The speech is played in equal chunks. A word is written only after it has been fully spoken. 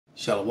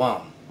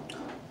Shalom.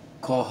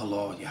 Call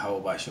halal Yahweh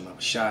B'Shem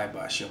Abishai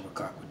B'Shem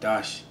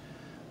Rakakwadash.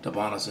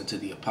 Double honors unto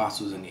the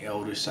apostles and the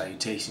elders.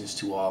 Salutations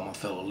to all my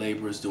fellow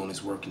laborers doing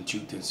this work in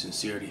truth and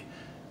sincerity,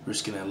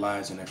 risking their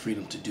lives and their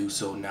freedom to do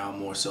so now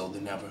more so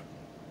than ever.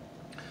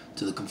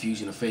 To the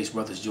confusion of faith,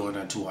 brothers joined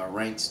unto our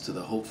ranks, to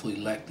the hopefully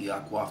elect, the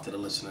akwaf that are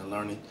listening and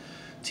learning,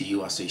 to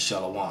you I say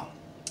Shalom.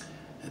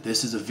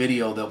 This is a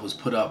video that was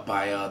put up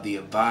by the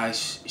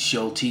Advice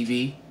Show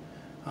TV,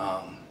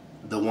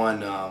 the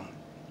one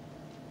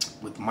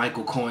with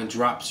Michael Cohen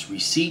drops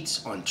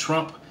receipts on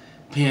Trump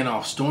paying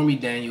off Stormy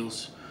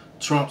Daniels,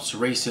 Trump's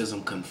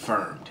racism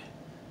confirmed.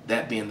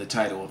 That being the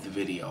title of the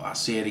video. I'll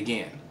say it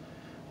again.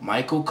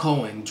 Michael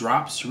Cohen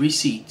drops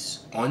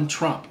receipts on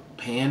Trump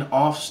paying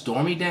off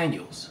Stormy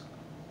Daniels,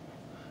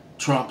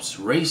 Trump's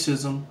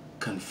racism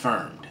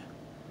confirmed.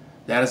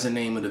 That is the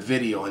name of the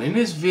video. And in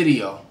this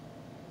video,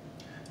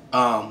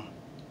 there are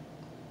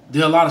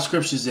a lot of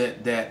scriptures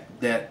that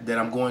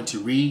I'm going to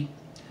read,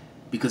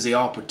 because they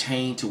all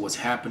pertain to what's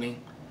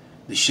happening.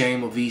 The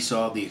shame of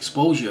Esau, the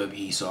exposure of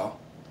Esau,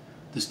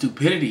 the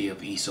stupidity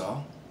of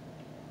Esau,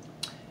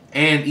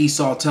 and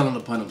Esau telling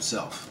upon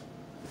himself.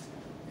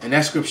 And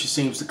that scripture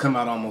seems to come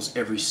out almost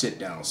every sit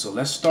down. So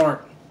let's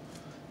start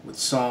with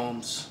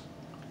Psalms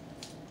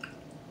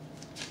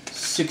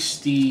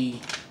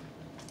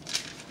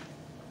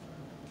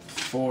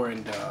 64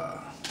 and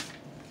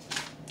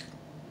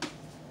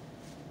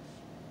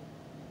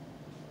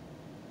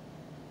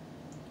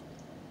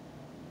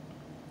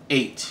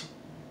 8.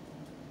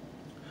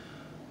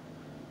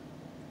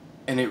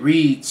 And it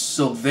reads,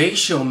 "So they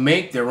shall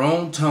make their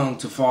own tongue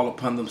to fall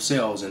upon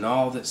themselves, and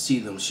all that see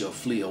them shall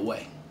flee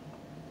away."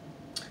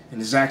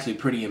 And it's actually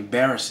pretty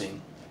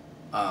embarrassing,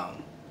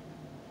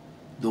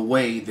 the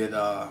way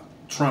that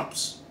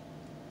Trump's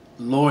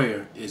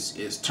lawyer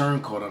is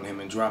turncoat on him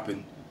and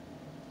dropping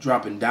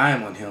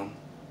dime on him,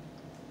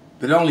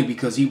 but only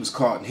because he was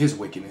caught in his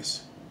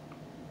wickedness.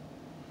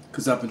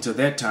 Because up until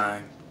that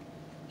time,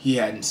 he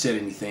hadn't said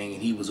anything,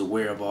 and he was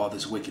aware of all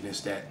this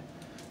wickedness that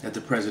the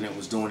president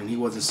was doing, and he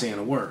wasn't saying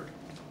a word.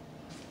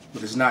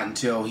 But it's not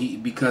until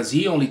because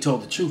he only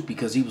told the truth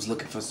because he was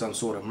looking for some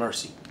sort of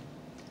mercy.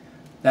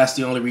 That's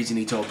the only reason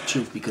he told the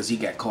truth, because he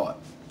got caught.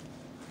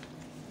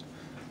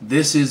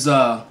 This is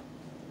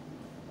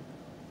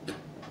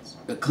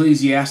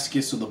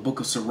Ecclesiasticus, or the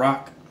book of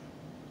Sirach,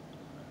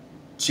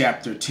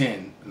 chapter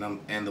 10,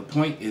 and the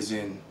point is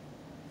in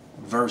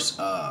verse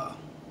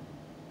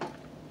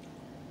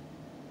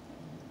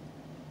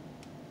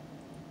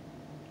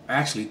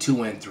actually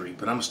 2 and 3,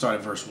 but I'm going to start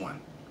at verse 1.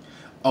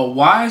 "A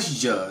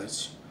wise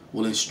judge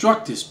will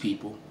instruct his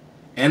people,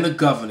 and the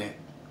government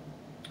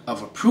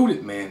of a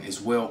prudent man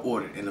is well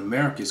ordered." And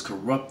America is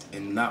corrupt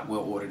and not well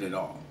ordered at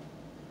all.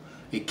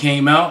 It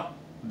came out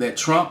that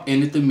Trump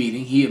ended the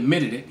meeting. He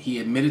admitted it. He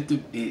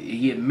admitted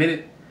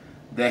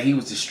that he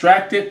was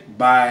distracted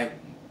by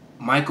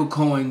Michael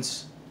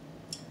Cohen's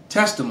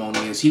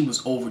testimony as he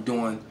was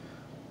overdoing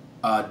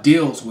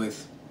deals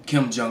with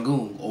Kim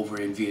Jong-un over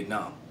in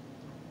Vietnam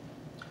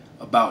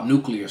about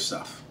nuclear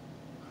stuff.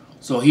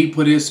 So he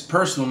put his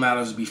personal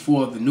matters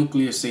before the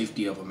nuclear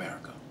safety of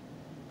America,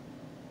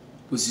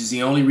 which is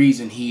the only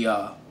reason he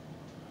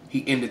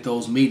ended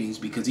those meetings,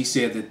 because he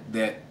said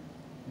that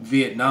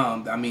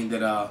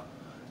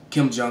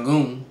Kim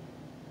Jong-un,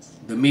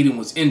 the meeting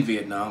was in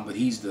Vietnam, but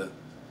he's the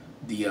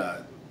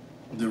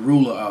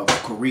ruler of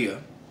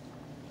Korea.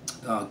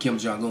 Kim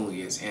Jong-un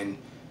is, and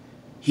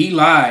he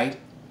lied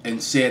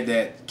and said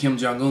that Kim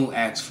Jong-un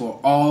asked for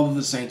all of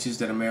the sanctions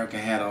that America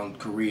had on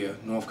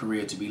North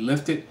Korea, to be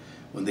lifted,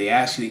 when they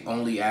actually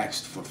only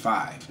asked for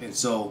 5. And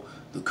so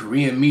the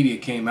Korean media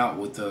came out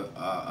with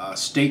a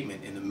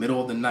statement in the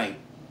middle of the night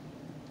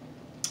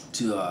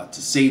to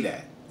say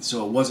that.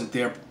 So it wasn't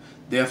their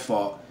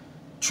fault.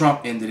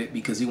 Trump ended it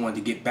because he wanted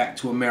to get back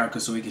to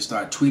America so he could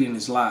start tweeting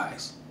his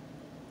lies.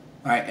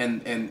 All right,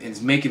 and is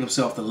making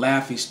himself the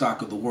laughing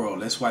stock of the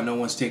world. That's why no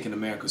one's taking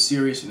America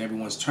serious, and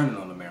everyone's turning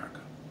on America.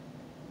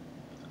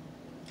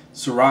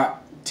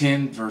 Sirach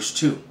 10 verse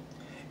 2.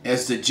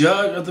 "As the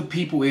judge of the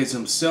people is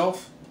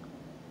himself,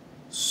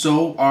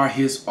 so are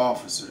his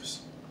officers.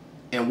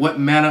 And what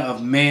manner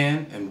of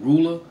man and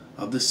ruler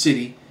of the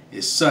city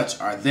is such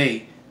are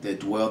they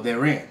that dwell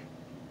therein."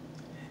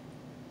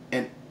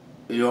 And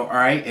all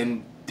right,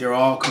 and they're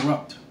all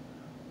corrupt,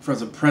 from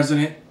the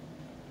president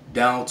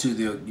down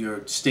to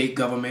your state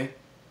government,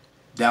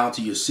 down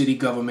to your city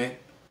government,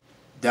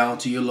 down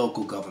to your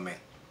local government,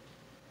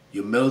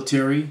 your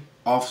military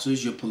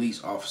officers, your police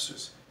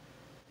officers.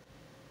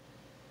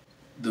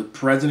 The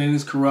president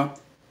is corrupt,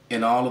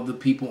 and all of the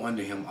people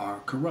under him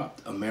are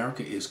corrupt.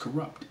 America is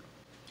corrupt,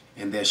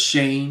 and their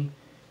shame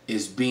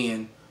is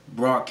being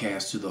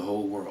broadcast to the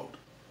whole world.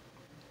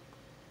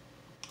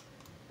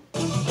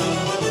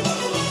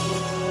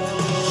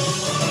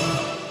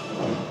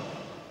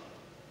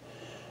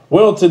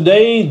 Well,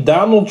 today,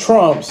 Donald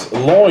Trump's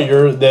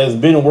lawyer that has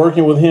been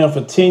working with him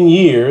for 10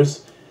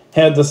 years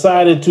has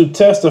decided to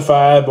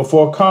testify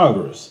before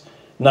Congress.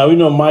 Now, we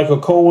know Michael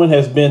Cohen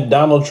has been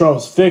Donald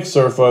Trump's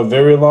fixer for a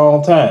very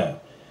long time.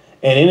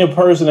 and any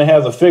person that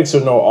has a fixer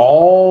know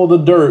all the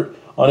dirt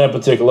on that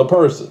particular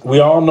person. We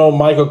all know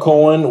Michael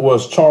Cohen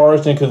was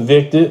charged and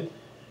convicted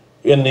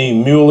in the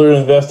Mueller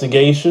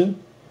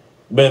investigation.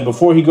 But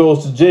before he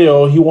goes to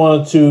jail, he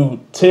wanted to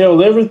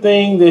tell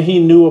everything that he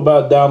knew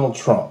about Donald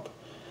Trump.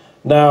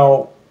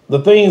 Now, the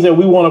things that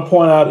we want to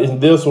point out in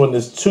this one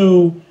is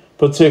two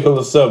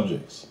particular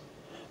subjects.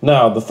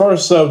 Now, the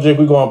first subject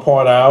we're going to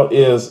point out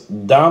is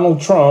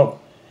Donald Trump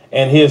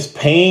and his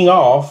paying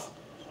off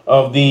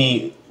of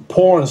the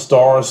porn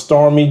star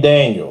Stormy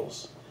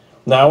Daniels.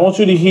 Now, I want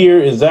you to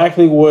hear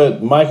exactly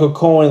what Michael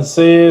Cohen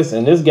says,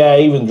 and this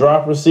guy even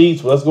dropped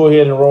receipts. Let's go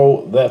ahead and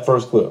roll that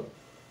first clip.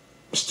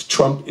 Mr.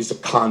 Trump is a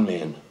con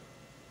man.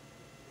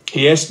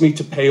 He asked me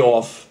to pay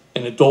off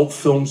an adult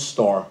film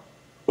star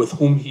with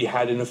whom he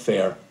had an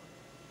affair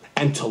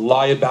and to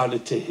lie about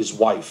it to his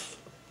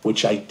wife,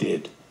 which I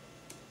did.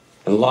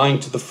 And lying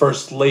to the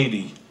First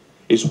Lady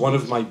is one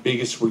of my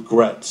biggest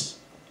regrets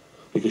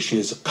because she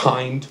is a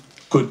kind,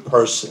 good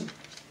person,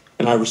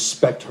 and I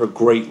respect her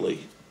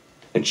greatly,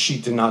 and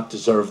she did not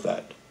deserve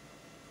that.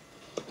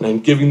 And I'm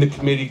giving the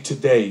committee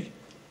today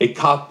a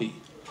copy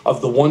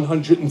of the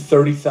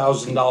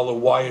 $130,000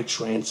 wire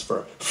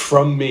transfer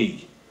from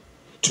me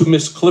to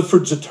Ms.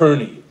 Clifford's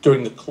attorney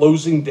during the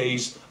closing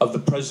days of the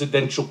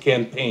presidential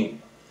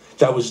campaign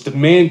that was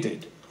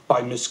demanded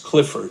by Ms.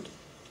 Clifford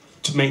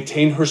to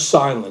maintain her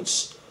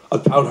silence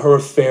about her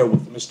affair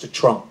with Mr.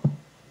 Trump.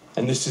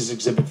 And this is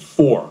Exhibit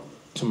 4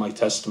 to my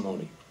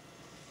testimony.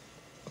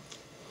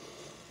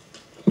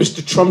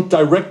 Mr. Trump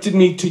directed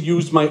me to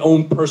use my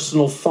own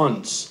personal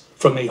funds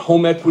from a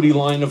home equity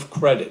line of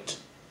credit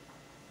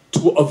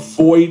to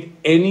avoid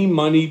any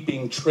money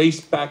being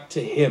traced back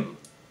to him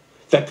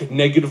that could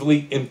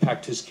negatively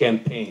impact his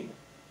campaign.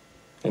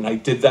 And I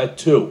did that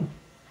too,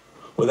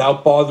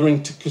 without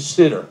bothering to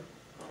consider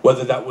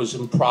whether that was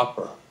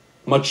improper,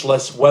 much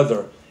less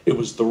whether it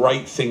was the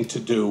right thing to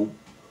do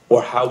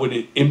or how would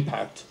it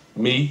impact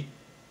me,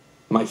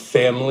 my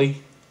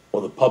family,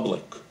 or the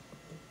public.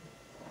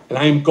 And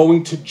I am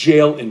going to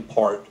jail in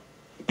part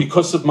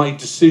because of my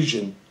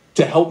decision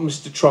to help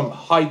Mr. Trump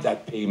hide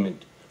that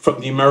payment from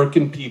the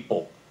American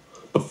people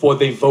before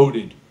they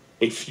voted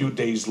a few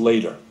days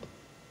later.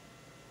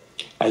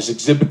 As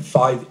Exhibit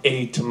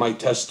 5A to my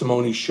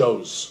testimony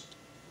shows,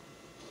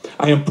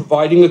 I am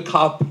providing a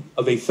copy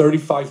of a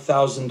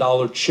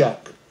 $35,000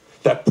 check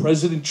that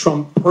President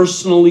Trump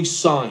personally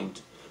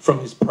signed from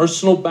his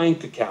personal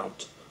bank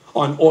account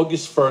on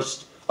August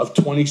 1st of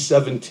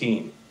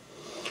 2017,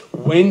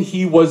 when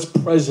he was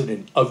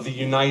President of the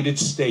United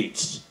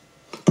States,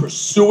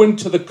 pursuant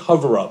to the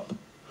cover-up,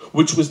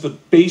 which was the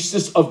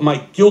basis of my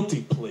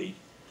guilty plea,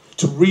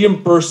 to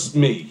reimburse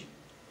me,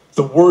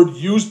 the word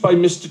used by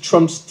Mr.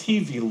 Trump's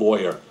TV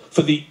lawyer,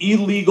 for the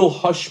illegal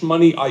hush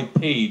money I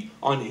paid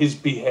on his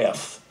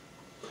behalf.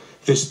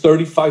 This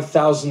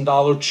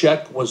 $35,000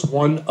 check was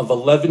one of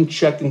 11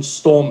 check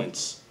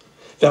installments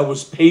that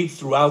was paid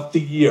throughout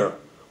the year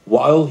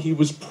while he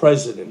was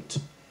president.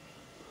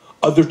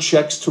 Other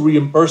checks to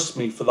reimburse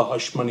me for the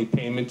hush money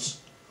payments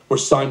were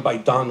signed by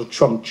Donald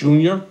Trump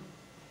Jr.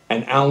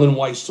 and Allen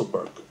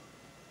Weisselberg.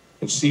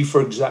 And see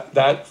for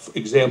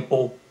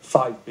example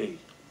 5B.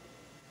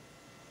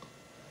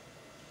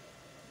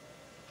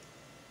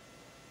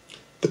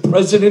 The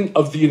President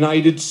of the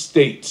United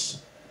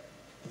States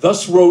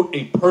thus wrote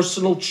a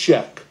personal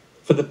check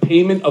for the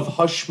payment of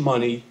hush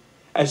money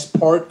as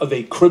part of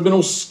a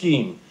criminal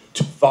scheme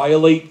to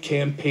violate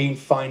campaign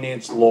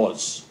finance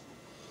laws.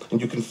 And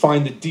you can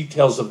find the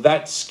details of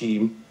that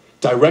scheme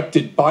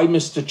directed by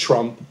Mr.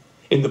 Trump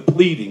in the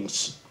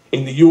pleadings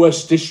in the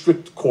U.S.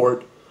 District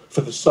Court for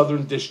the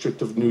Southern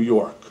District of New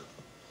York.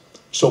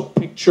 So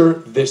picture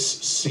this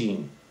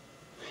scene.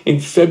 In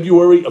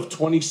February of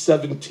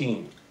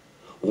 2017,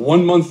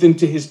 1 month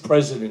into his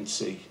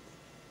presidency,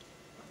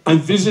 I'm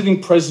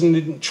visiting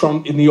President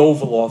Trump in the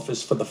Oval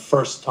Office for the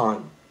first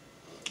time,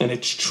 and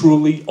it's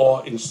truly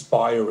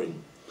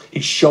awe-inspiring.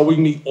 He's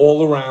showing me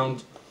all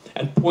around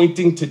and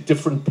pointing to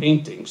different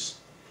paintings,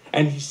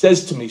 and he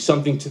says to me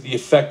something to the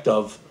effect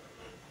of,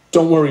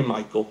 "Don't worry,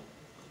 Michael,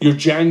 your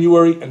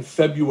January and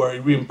February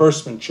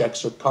reimbursement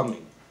checks are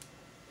coming."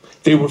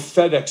 They were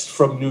FedExed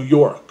from New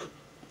York,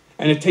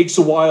 and it takes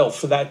a while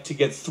for that to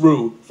get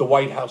through the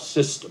White House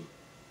system.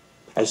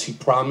 As he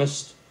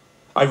promised,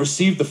 I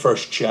received the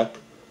first check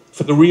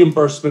for the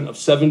reimbursement of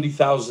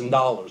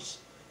 $70,000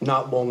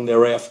 not long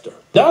thereafter.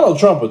 Donald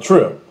Trump a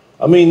trip.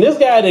 I mean, this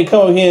guy didn't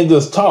come here and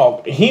just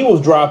talk. He was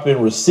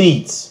dropping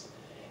receipts.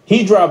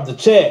 He dropped the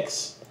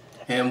checks.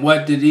 And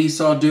what did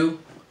Esau do?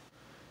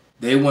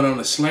 They went on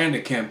a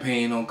slander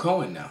campaign on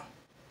Cohen now,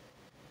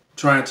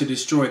 trying to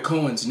destroy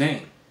Cohen's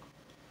name.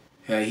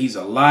 Yeah, he's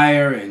a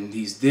liar, and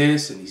he's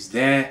this, and he's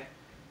that,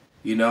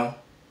 you know.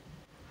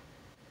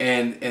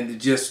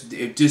 And just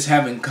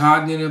having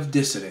cognitive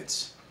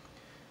dissonance,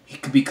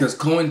 because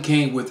Cohen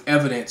came with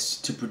evidence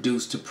to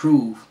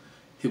prove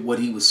what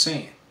he was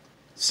saying.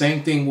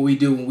 Same thing what we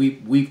do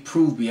when we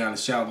prove beyond a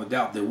shadow of a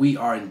doubt that we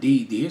are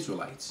indeed the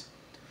Israelites.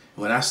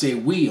 When I say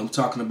we, I'm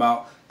talking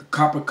about the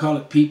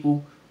copper-colored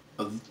people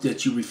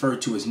that you refer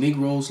to as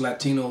Negroes,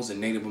 Latinos, and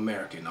Native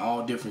American,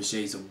 all different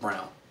shades of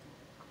brown.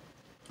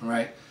 All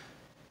right.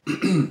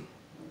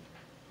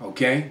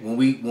 Okay. When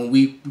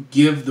we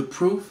give the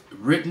proof,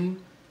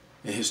 written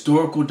and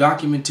historical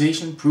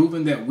documentation,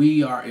 proving that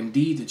we are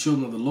indeed the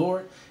children of the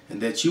Lord, and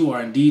that you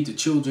are indeed the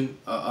children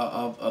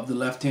of the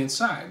left-hand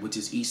side, which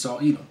is Esau,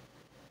 Edom.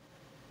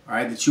 All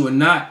right. That you are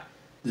not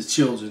the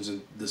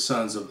children, the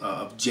sons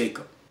of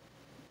Jacob.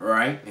 All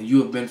right. And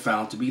you have been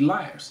found to be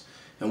liars.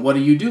 And what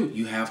do?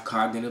 You have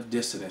cognitive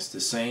dissonance,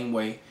 the same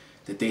way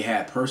that they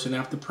had person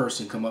after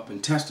person come up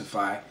and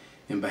testify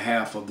in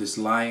behalf of this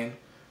lying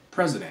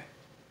president.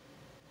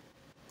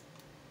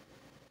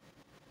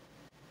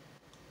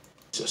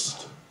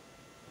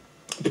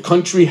 The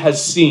country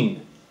has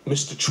seen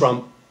Mr.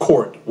 Trump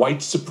court white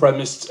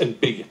supremacists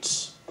and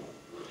bigots.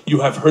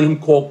 You have heard him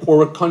call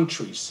poorer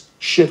countries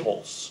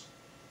shitholes.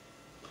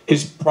 In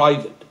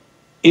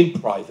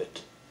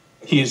private,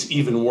 he is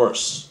even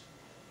worse.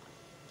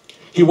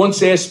 He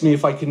once asked me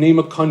if I could name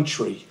a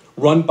country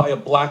run by a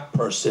black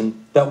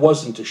person that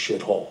wasn't a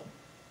shithole.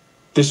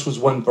 This was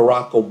when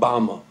Barack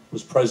Obama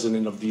was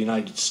president of the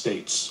United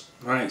States.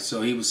 Right,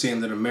 so he was saying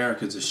that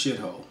America's a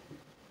shithole.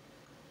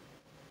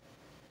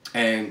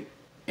 And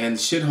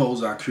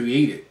shitholes are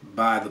created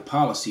by the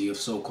policy of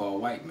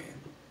so-called white men.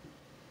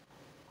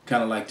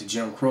 Kind of like the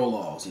Jim Crow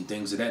laws and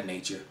things of that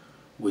nature,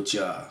 which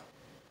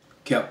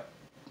kept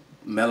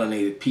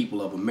melanated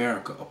people of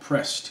America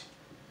oppressed.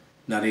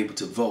 Not able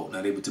to vote,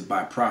 not able to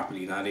buy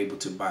property, not able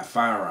to buy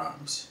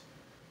firearms,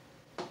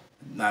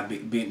 not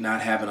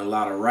having a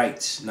lot of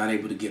rights, not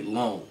able to get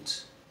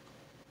loans.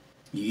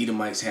 You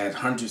Edomites had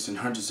hundreds and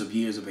hundreds of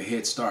years of a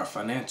head start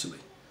financially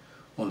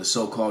on the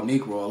so-called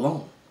Negro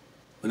alone.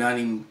 We're not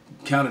even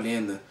counted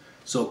in the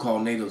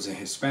so-called natives and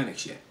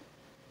Hispanics yet.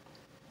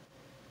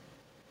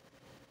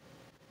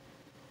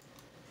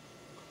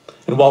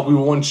 And while we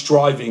were once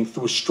driving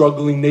through a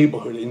struggling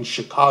neighborhood in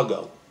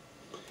Chicago,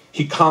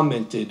 he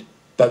commented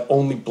that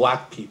only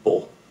black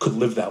people could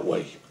live that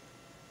way.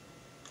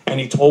 And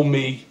he told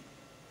me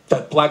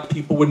that black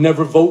people would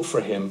never vote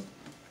for him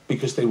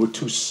because they were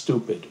too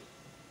stupid.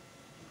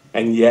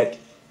 And yet,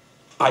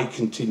 I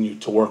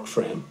continued to work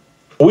for him.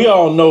 We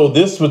all know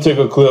this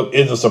particular clip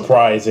isn't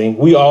surprising.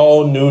 We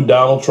all knew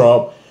Donald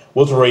Trump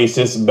was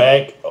racist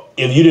back,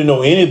 if you didn't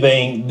know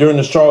anything, during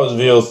the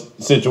Charlottesville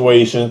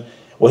situation,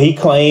 where he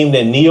claimed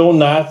that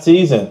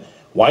neo-Nazis and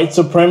white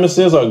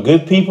supremacists are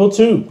good people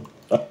too.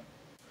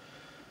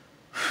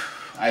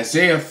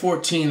 Isaiah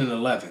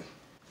 14:11.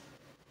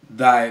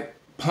 Thy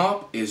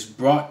pomp is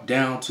brought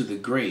down to the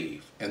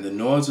grave, and the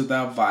noise of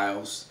thy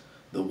vials,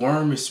 the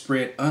worm is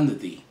spread under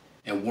thee,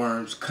 and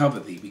worms cover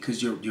thee,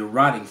 because you're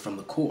rotting from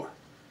the core.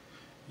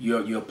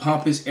 Your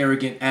pompous,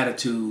 arrogant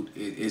attitude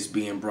is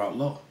being brought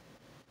low.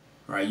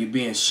 Right? You're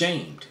being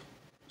shamed,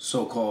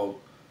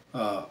 so-called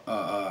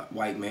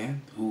white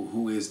man,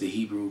 who is the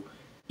Hebrew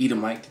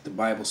Edomite that the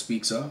Bible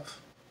speaks of.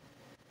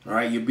 All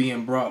right? You're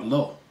being brought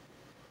low.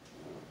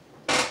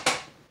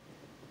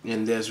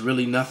 And there's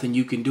really nothing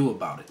you can do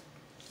about it.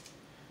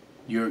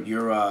 Your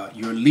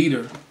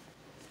leader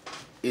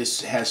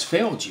has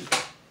failed you,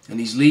 and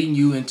he's leading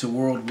you into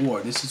world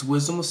war. This is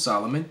Wisdom of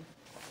Solomon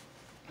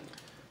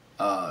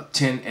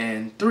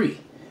 10:3.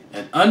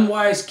 An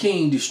unwise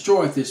king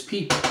destroyeth his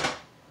people,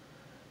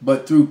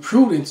 but through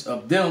prudence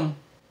of them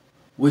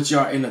which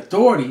are in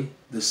authority,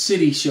 the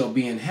city shall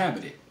be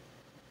inhabited.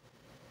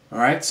 All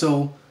right,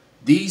 so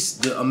the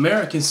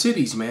American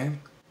cities,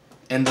 man,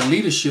 and the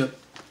leadership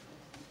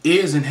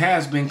is and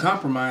has been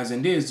compromised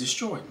and is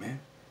destroyed, man.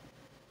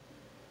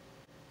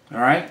 All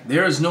right,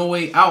 there is no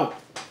way out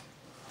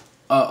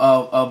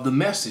of the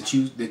mess that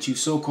you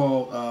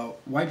so-called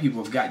white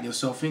people have gotten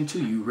yourself into,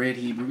 you red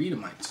Hebrew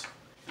Edomites.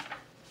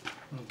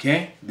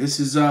 Okay, this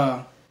is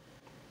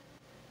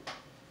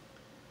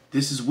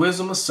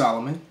Wisdom of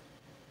Solomon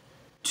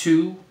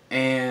 2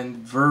 and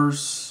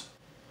verse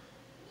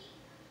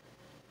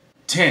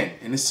 10,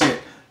 and it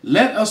said,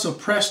 "Let us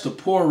oppress the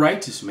poor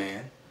righteous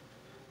man."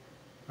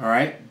 All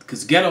right,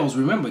 because ghettos,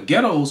 remember,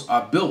 ghettos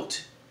are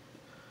built.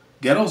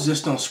 Ghettos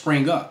just don't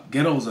spring up.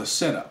 Ghettos are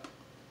set up.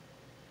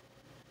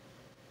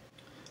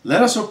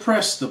 Let us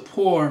oppress the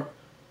poor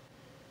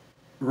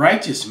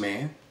righteous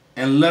man,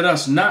 and let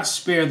us not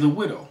spare the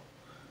widow,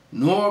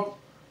 nor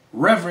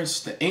reverence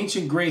the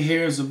ancient gray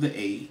hairs of the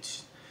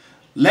age.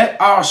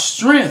 Let our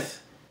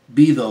strength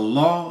be the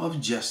law of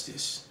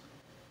justice.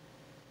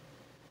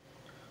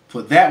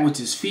 For that which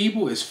is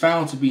feeble is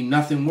found to be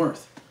nothing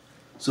worth.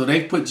 So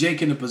they put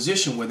Jake in a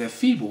position where they're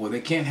feeble, where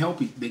they can't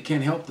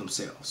help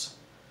themselves.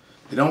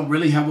 They don't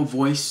really have a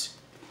voice,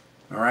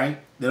 all right?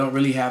 They don't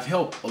really have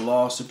help or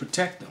laws to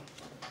protect them.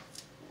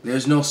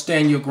 There's no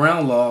stand your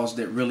ground laws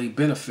that really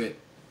benefit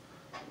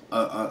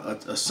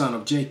a son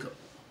of Jacob.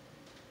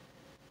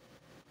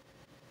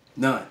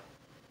 None.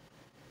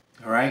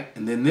 All right?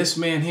 And then this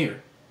man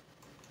here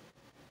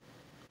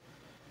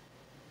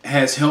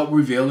has helped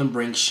reveal and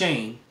bring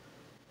shame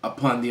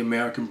upon the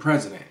American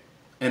president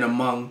and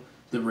among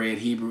the red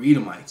Hebrew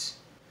Edomites.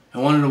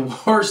 And one of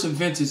the worst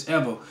inventions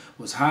ever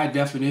was high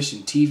definition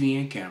TV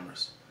and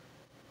cameras.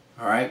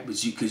 All right,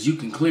 because you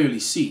can clearly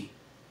see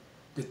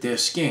that their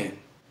skin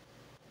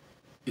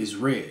is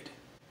red.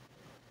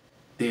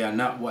 They are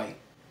not white.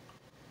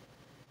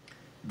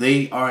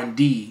 They are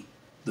indeed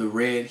the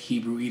red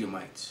Hebrew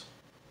Edomites.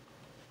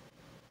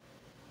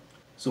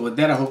 So with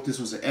that, I hope this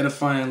was an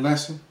edifying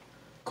lesson.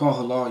 Call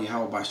halal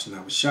Yahweh Bashim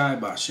Abishai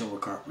Bashim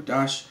Rakar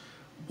Qudash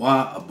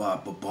Wa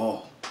Abba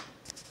Babal.